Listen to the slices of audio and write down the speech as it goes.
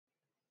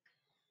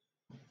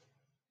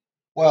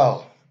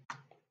Well,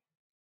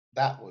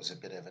 that was a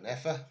bit of an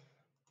effort.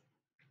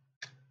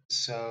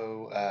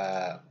 So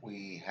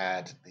we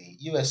had the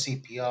US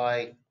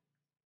CPI,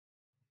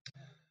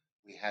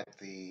 we had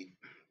the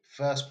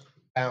first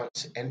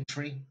bounce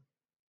entry.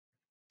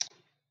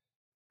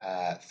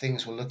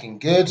 Things were looking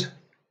good,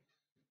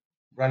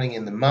 running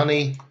in the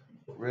money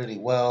really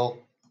well.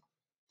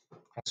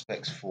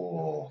 Prospects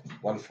for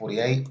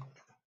 148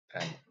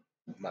 and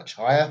much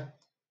higher.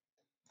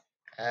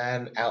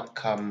 And out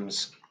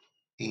comes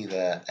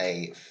either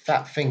a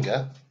fat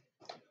finger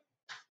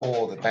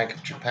or the Bank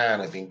of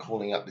Japan have been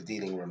calling up the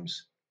dealing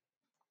rooms.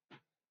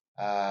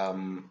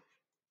 Bank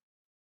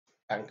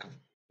of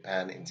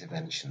Japan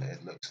intervention,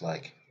 it looks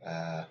like.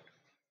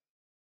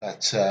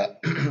 But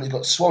it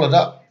got swallowed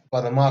up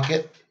by the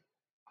market.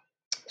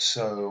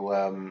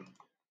 So,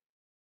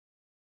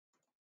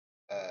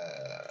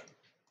 uh,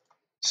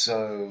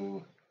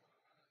 so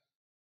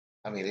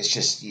I mean, it's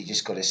just you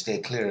just got to stay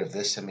clear of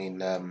this. I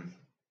mean,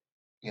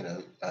 you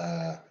know,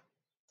 the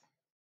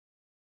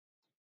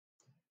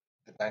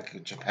Bank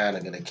of Japan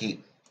are going to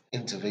keep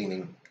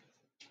intervening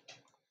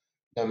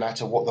no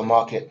matter what the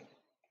market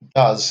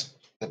does.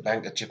 The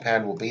Bank of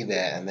Japan will be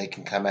there, and they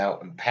can come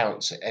out and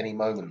pounce at any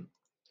moment.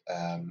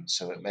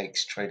 So it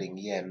makes trading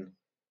yen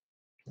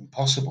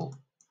impossible.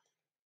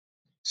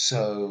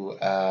 So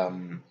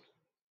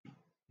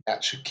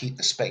that should keep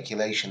the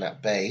speculation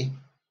at bay.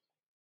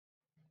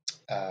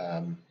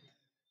 Um,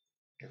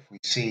 if we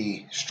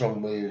see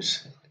strong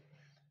moves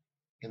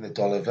in the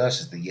dollar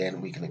versus the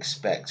yen, we can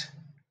expect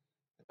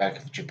the Bank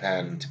of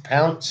Japan to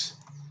pounce,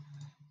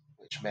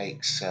 which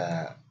makes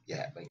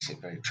it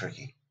very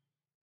tricky.